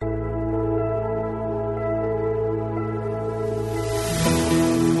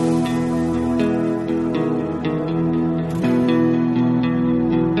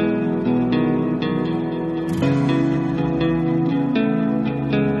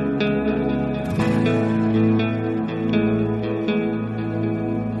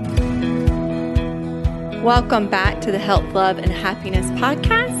Welcome back to the Health, Love, and Happiness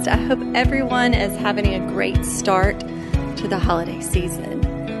podcast. I hope everyone is having a great start to the holiday season.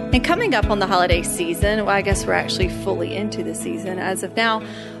 And coming up on the holiday season, well, I guess we're actually fully into the season as of now,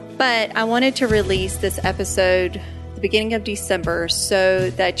 but I wanted to release this episode the beginning of December so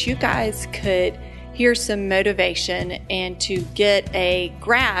that you guys could hear some motivation and to get a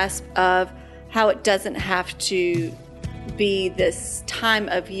grasp of how it doesn't have to be this time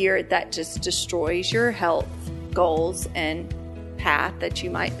of year that just destroys your health goals and path that you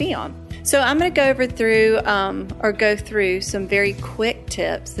might be on. So I'm going to go through some very quick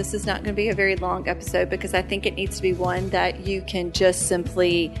tips. This is not going to be a very long episode because I think it needs to be one that you can just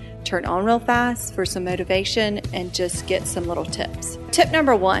simply turn on real fast for some motivation and just get some little tips. Tip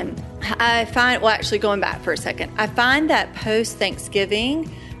number one, going back for a second, I find that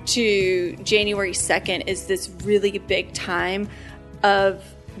post-Thanksgiving to January 2nd is this really big time of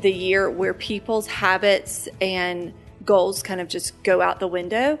the year where people's habits and goals kind of just go out the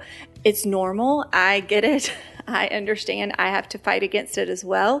window. It's normal. I get it. I understand. I have to fight against it as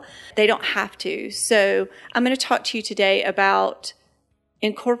well. They don't have to. So I'm going to talk to you today about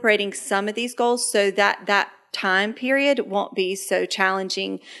incorporating some of these goals so that that time period won't be so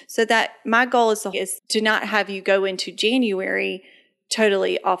challenging. So that my goal is to not have you go into January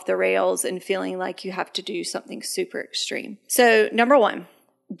totally off the rails and feeling like you have to do something super extreme. So number one,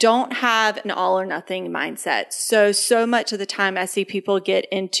 don't have an all or nothing mindset. So much of the time I see people get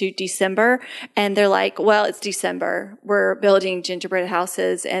into December and they're like, well, it's December. We're building gingerbread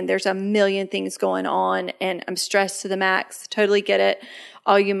houses and there's a million things going on and I'm stressed to the max. Totally get it.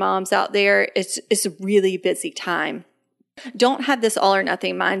 All you moms out there, it's a really busy time. Don't have this all or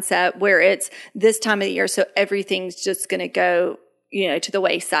nothing mindset where it's this time of the year, so everything's just going to go to the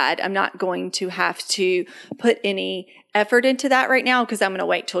wayside. I'm not going to have to put any effort into that right now because I'm going to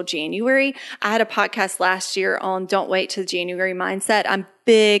wait till January. I had a podcast last year on don't wait till January mindset. I'm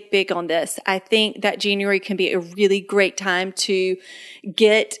big on this. I think that January can be a really great time to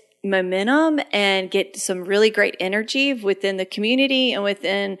get momentum and get some really great energy within the community and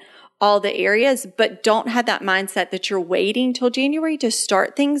within all the areas, but don't have that mindset that you're waiting till January to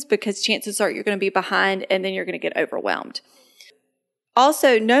start things because chances are you're going to be behind and then you're going to get overwhelmed.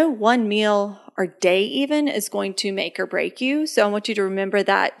 Also, no one meal or day even is going to make or break you. So I want you to remember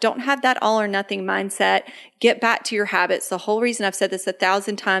that. Don't have that all or nothing mindset. Get back to your habits. The whole reason I've said this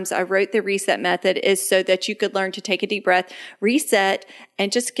 1,000 times, I wrote the reset method is so that you could learn to take a deep breath, reset, and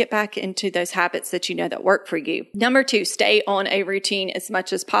just get back into those habits that you know that work for you. Number two, stay on a routine as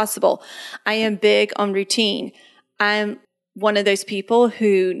much as possible. I am big on routine. I'm one of those people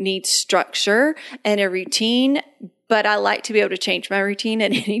who needs structure and a routine, but I like to be able to change my routine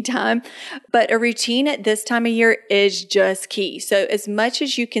at any time. But a routine at this time of year is just key. So as much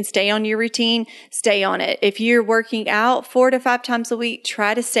as you can stay on your routine, stay on it. If you're working out 4 to 5 times a week,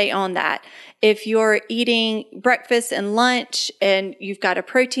 try to stay on that. If you're eating breakfast and lunch and you've got a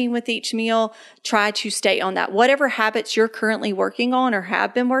protein with each meal, try to stay on that. Whatever habits you're currently working on or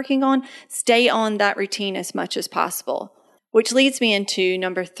have been working on, stay on that routine as much as possible. Which leads me into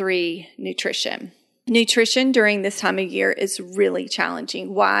number 3, nutrition. Nutrition during this time of year is really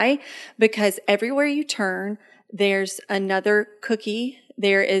challenging. Why? Because everywhere you turn, there's another cookie.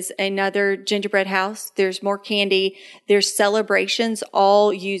 There is another gingerbread house. There's more candy. There's celebrations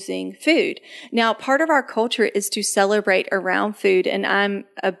all using food. Now, part of our culture is to celebrate around food, and I'm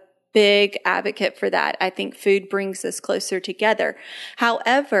a big advocate for that. I think food brings us closer together.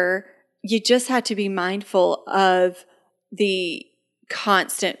 However, you just have to be mindful of the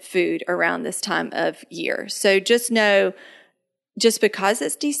constant food around this time of year. So just know, just because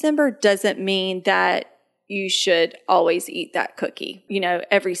it's December doesn't mean that you should always eat that cookie,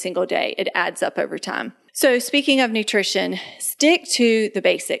 every single day. It adds up over time. So speaking of nutrition, stick to the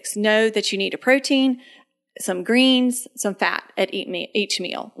basics. Know that you need a protein, some greens, some fat at each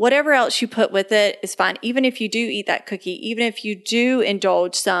meal. Whatever else you put with it is fine. Even if you do eat that cookie, even if you do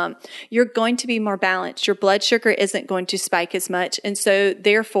indulge some, you're going to be more balanced. Your blood sugar isn't going to spike as much. And so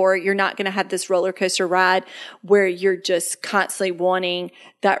therefore, you're not going to have this roller coaster ride where you're just constantly wanting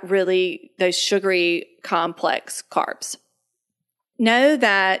those sugary complex carbs. Know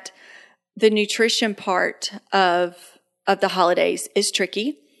that the nutrition part of the holidays is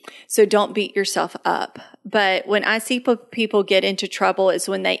tricky. So don't beat yourself up. But when I see people get into trouble is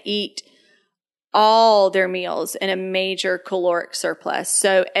when they eat all their meals in a major caloric surplus.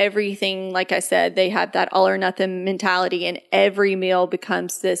 So everything, like I said, they have that all or nothing mentality, and every meal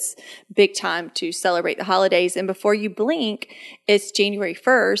becomes this big time to celebrate the holidays. And before you blink, it's January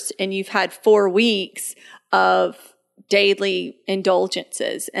 1st and you've had 4 weeks of daily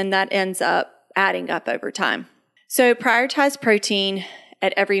indulgences, and that ends up adding up over time. So prioritize protein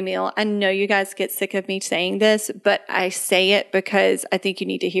at every meal. I know you guys get sick of me saying this, but I say it because I think you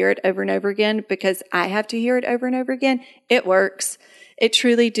need to hear it over and over again, because I have to hear it over and over again. It works. It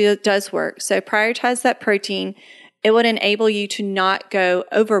truly does work. So prioritize that protein. It would enable you to not go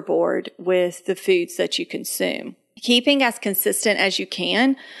overboard with the foods that you consume. Keeping as consistent as you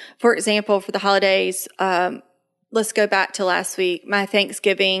can. For example, for the holidays, let's go back to last week. My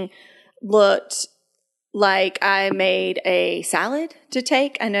Thanksgiving looked like I made a salad to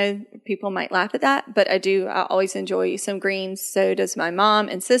take. I know people might laugh at that, but I always enjoy some greens. So does my mom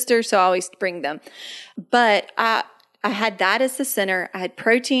and sister. So I always bring them. But I had that as the center. I had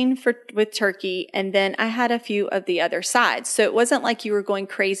protein with turkey, and then I had a few of the other sides. So it wasn't like you were going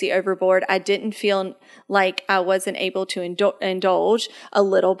crazy overboard. I didn't feel like I wasn't able to indulge a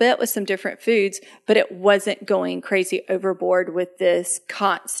little bit with some different foods, but it wasn't going crazy overboard with this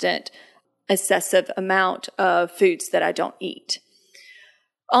constant excessive amount of foods that I don't eat.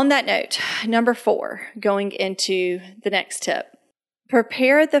 On that note, number 4, going into the next tip,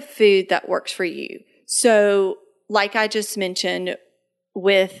 prepare the food that works for you. So like I just mentioned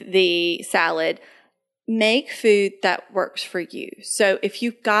with the salad, make food that works for you. So if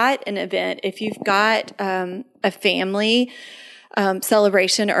you've got an event, if you've got a family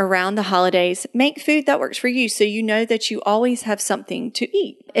celebration around the holidays, make food that works for you so you know that you always have something to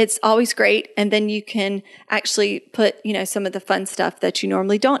eat. It's always great. And then you can actually put, some of the fun stuff that you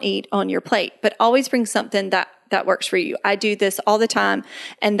normally don't eat on your plate, but always bring something that works for you. I do this all the time,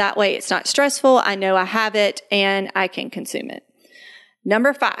 and that way it's not stressful. I know I have it and I can consume it.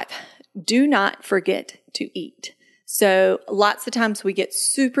 Number 5, do not forget to eat. So lots of times we get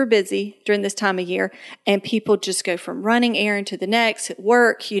super busy during this time of year, and people just go from running errand to the next,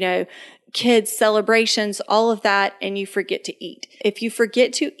 work, kids, celebrations, all of that, and you forget to eat. If you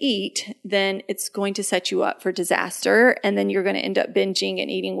forget to eat, then it's going to set you up for disaster, and then you're going to end up binging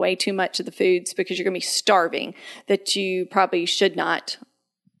and eating way too much of the foods because you're going to be starving that you probably should not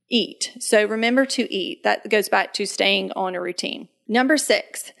eat. So remember to eat. That goes back to staying on a routine. Number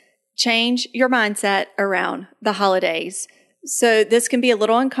 6, change your mindset around the holidays. So this can be a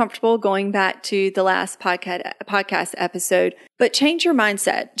little uncomfortable going back to the last podcast episode, but change your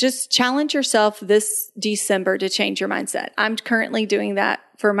mindset. Just challenge yourself this December to change your mindset. I'm currently doing that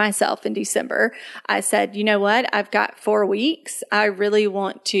for myself in December. I said, you know what? I've got 4 weeks. I really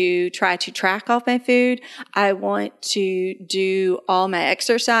want to try to track off my food. I want to do all my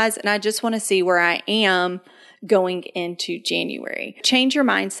exercise, and I just want to see where I am going into January. Change your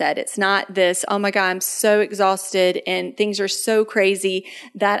mindset. It's not this, oh my God, I'm so exhausted and things are so crazy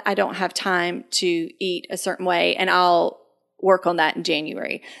that I don't have time to eat a certain way, and I'll work on that in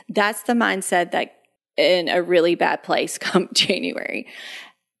January. That's the mindset that in a really bad place come January.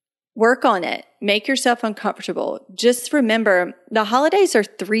 Work on it. Make yourself uncomfortable. Just remember, the holidays are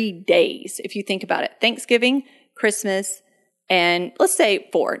 3 days if you think about it. Thanksgiving, Christmas, and let's say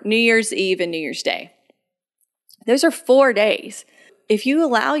 4, New Year's Eve and New Year's Day. Those are 4 days. If you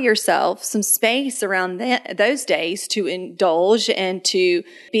allow yourself some space around those days to indulge and to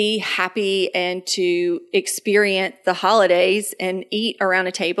be happy and to experience the holidays and eat around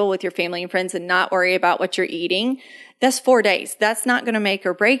a table with your family and friends and not worry about what you're eating, that's 4 days. That's not going to make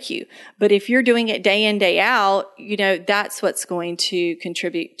or break you. But if you're doing it day in, day out, that's what's going to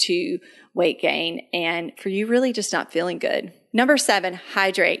contribute to weight gain and for you really just not feeling good. Number 7,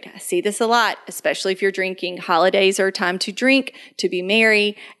 hydrate. I see this a lot, especially if you're drinking. Holidays are a time to drink, to be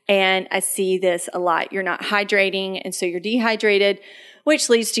merry, and I see this a lot. You're not hydrating, and so you're dehydrated, which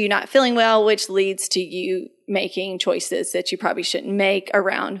leads to you not feeling well, which leads to you making choices that you probably shouldn't make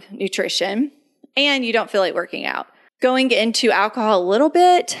around nutrition, and you don't feel like working out. Going into alcohol a little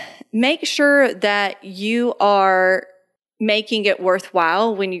bit, make sure that you are making it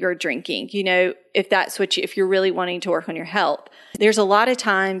worthwhile when you're drinking, if you're really wanting to work on your health. There's a lot of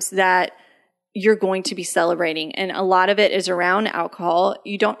times that you're going to be celebrating, and a lot of it is around alcohol.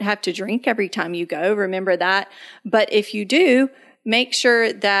 You don't have to drink every time you go. Remember that. But if you do, make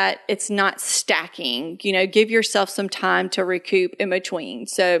sure that it's not stacking. Give yourself some time to recoup in between.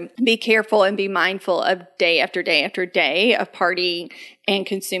 So be careful and be mindful of day after day after day of partying and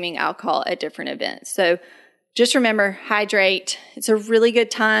consuming alcohol at different events. So just remember, hydrate. It's a really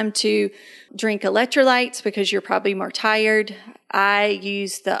good time to drink electrolytes because you're probably more tired. I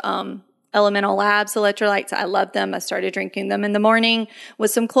use the Elemental Labs electrolytes. I love them. I started drinking them in the morning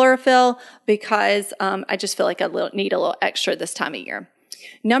with some chlorophyll because I just feel like I need a little extra this time of year.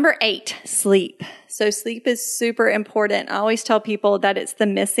 Number 8, sleep. So sleep is super important. I always tell people that it's the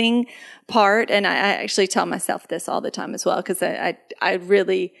missing part, and I actually tell myself this all the time as well because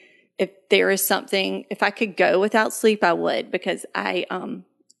if there is something, if I could go without sleep, I would, because I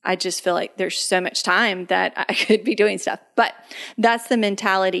just feel like there's so much time that I could be doing stuff. But that's the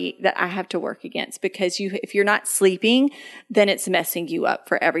mentality that I have to work against, because if you're not sleeping, then it's messing you up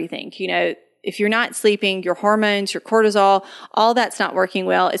for everything. If you're not sleeping, your hormones, your cortisol, all that's not working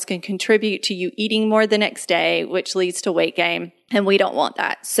well. It's going to contribute to you eating more the next day, which leads to weight gain. And we don't want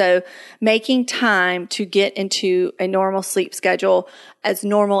that. So making time to get into a normal sleep schedule, as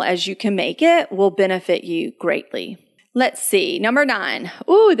normal as you can make it, will benefit you greatly. Let's see. Number 9.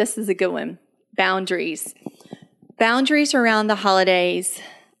 Ooh, this is a good one. Boundaries. Boundaries around the holidays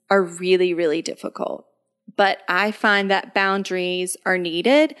are really, really difficult. But I find that boundaries are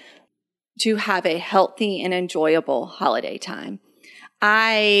needed to have a healthy and enjoyable holiday time.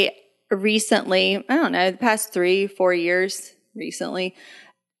 I recently, the past 3-4 years recently,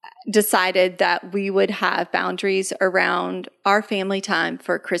 decided that we would have boundaries around our family time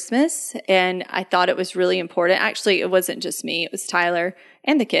for Christmas. And I thought it was really important. Actually, it wasn't just me. It was Tyler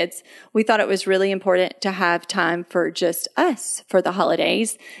and the kids. We thought it was really important to have time for just us for the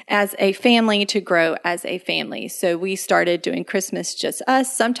holidays as a family, to grow as a family. So we started doing Christmas just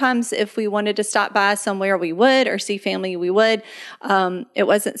us. Sometimes if we wanted to stop by somewhere, we would, or see family, we would. It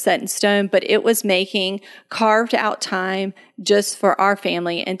wasn't set in stone, but it was making carved out time just for our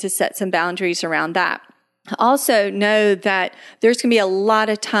family and to set some boundaries around that. Also know that there's going to be a lot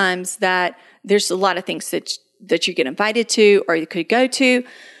of times that there's a lot of things that you get invited to or you could go to.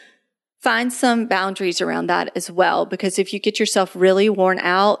 Find some boundaries around that as well, because if you get yourself really worn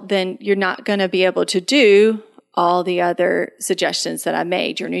out, then you're not going to be able to do all the other suggestions that I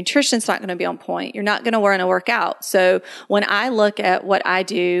made. Your nutrition's not going to be on point. You're not going to want to work out. So when I look at what I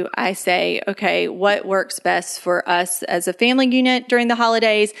do, I say, okay, what works best for us as a family unit during the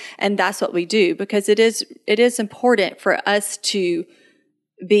holidays? And that's what we do, because it is important for us to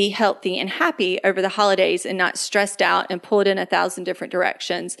be healthy and happy over the holidays and not stressed out and pulled in 1,000 different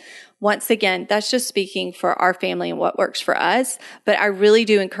directions. Once again, that's just speaking for our family and what works for us. But I really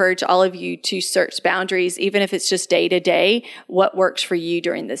do encourage all of you to search boundaries, even if it's just day to day, what works for you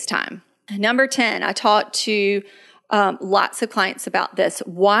during this time. Number 10, I talked to lots of clients about this.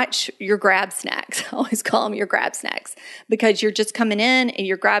 Watch your grab snacks. I always call them your grab snacks, because you're just coming in and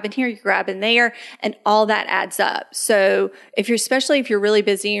you're grabbing here, you're grabbing there, and all that adds up. So especially if you're really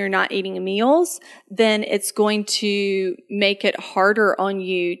busy and you're not eating meals, then it's going to make it harder on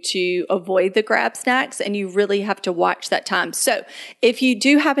you to avoid the grab snacks, and you really have to watch that time. So if you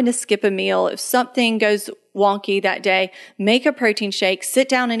do happen to skip a meal, if something goes wonky that day, make a protein shake, sit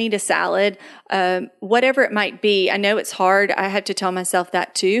down and eat a salad, whatever it might be. I know it's hard. I have to tell myself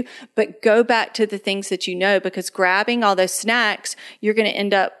that too, but go back to the things that you know, because grabbing all those snacks, you're going to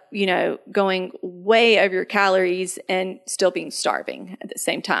end up, going way over your calories and still being starving at the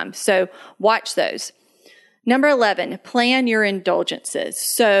same time. So watch those. Number 11, plan your indulgences.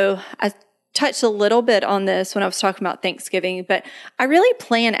 So I touched a little bit on this when I was talking about Thanksgiving, but I really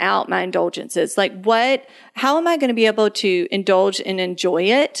plan out my indulgences. How am I going to be able to indulge and enjoy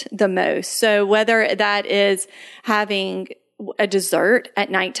it the most? So whether that is having a dessert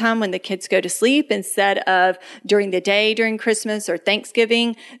at nighttime when the kids go to sleep instead of during the day during Christmas or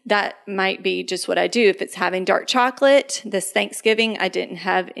Thanksgiving, that might be just what I do. If it's having dark chocolate, this Thanksgiving, I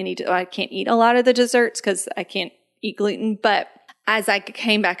can't eat a lot of the desserts because I can't eat gluten, but as I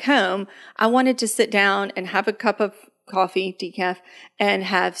came back home, I wanted to sit down and have a cup of coffee, decaf, and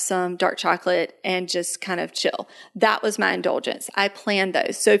have some dark chocolate and just kind of chill. That was my indulgence. I planned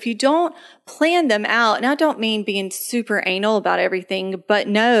those. So if you don't plan them out, and I don't mean being super anal about everything, but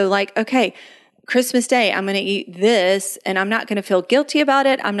know, okay, Christmas Day, I'm going to eat this, and I'm not going to feel guilty about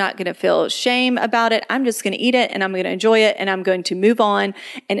it. I'm not going to feel shame about it. I'm just going to eat it, and I'm going to enjoy it, and I'm going to move on,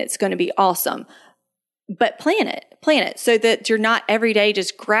 and it's going to be awesome. But plan it so that you're not every day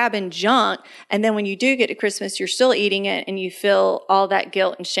just grabbing junk. And then when you do get to Christmas, you're still eating it and you feel all that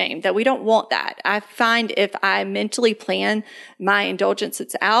guilt and shame. That we don't want that. I find if I mentally plan my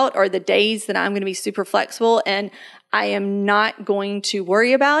indulgences out, or the days that I'm going to be super flexible and I am not going to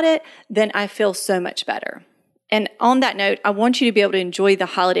worry about it, then I feel so much better. And on that note, I want you to be able to enjoy the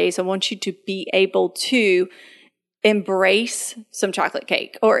holidays. I want you to be able to embrace some chocolate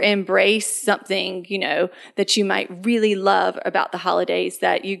cake, or embrace something, that you might really love about the holidays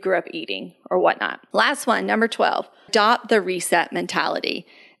that you grew up eating or whatnot. Last one, number 12, adopt the reset mentality.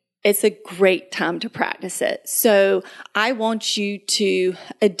 It's a great time to practice it. So I want you to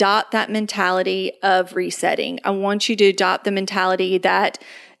adopt that mentality of resetting. I want you to adopt the mentality that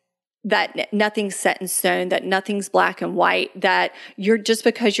that nothing's set in stone, that nothing's black and white, that just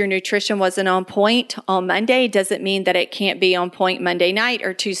because your nutrition wasn't on point on Monday doesn't mean that it can't be on point Monday night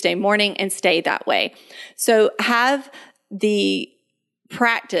or Tuesday morning and stay that way. So have the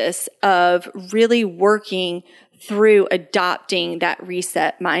practice of really working through adopting that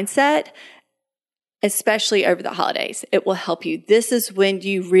reset mindset, especially over the holidays. It will help you. This is when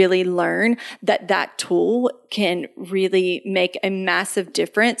you really learn that tool can really make a massive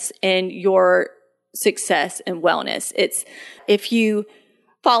difference in your success and wellness. It's if you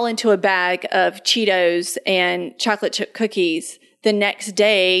fall into a bag of Cheetos and chocolate chip cookies, the next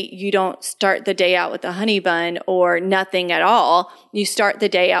day you don't start the day out with a honey bun or nothing at all. You start the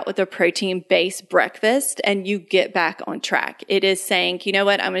day out with a protein-based breakfast and you get back on track. It is saying, you know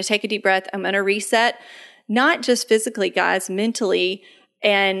what, I'm going to take a deep breath. I'm going to reset, not just physically, guys, mentally,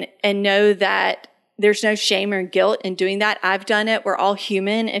 and know that there's no shame or guilt in doing that. I've done it. We're all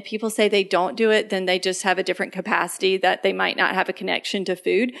human. If people say they don't do it, then they just have a different capacity, that they might not have a connection to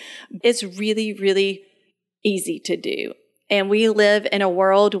food. It's really, really easy to do. And we live in a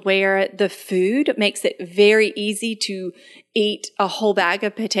world where the food makes it very easy to eat a whole bag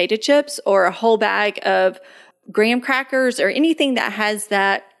of potato chips or a whole bag of graham crackers or anything that has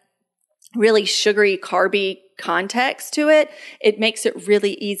that really sugary, carby context to it. It makes it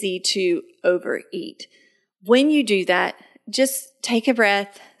really easy to overeat. When you do that, just take a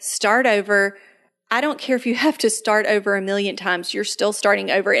breath, start over. I don't care if you have to start over 1,000,000 times, you're still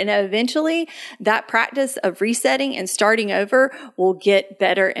starting over. And eventually that practice of resetting and starting over will get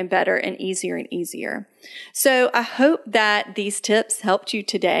better and better and easier. So I hope that these tips helped you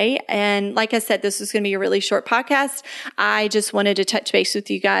today. And like I said, this is going to be a really short podcast. I just wanted to touch base with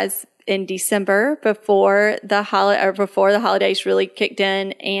you guys in December before the holidays really kicked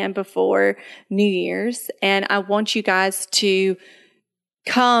in and before New Year's. And I want you guys to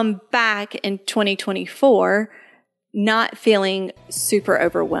come back in 2024 not feeling super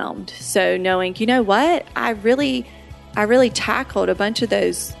overwhelmed. So knowing, you know what, I really tackled a bunch of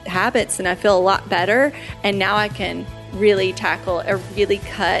those habits and I feel a lot better. And now I can really tackle or really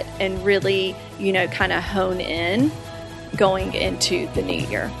cut and really, kind of hone in going into the new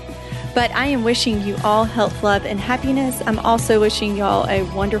year. But I am wishing you all health, love, and happiness. I'm also wishing you all a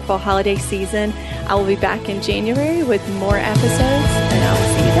wonderful holiday season. I will be back in January with more episodes, and I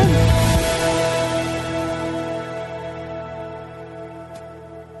will see you then.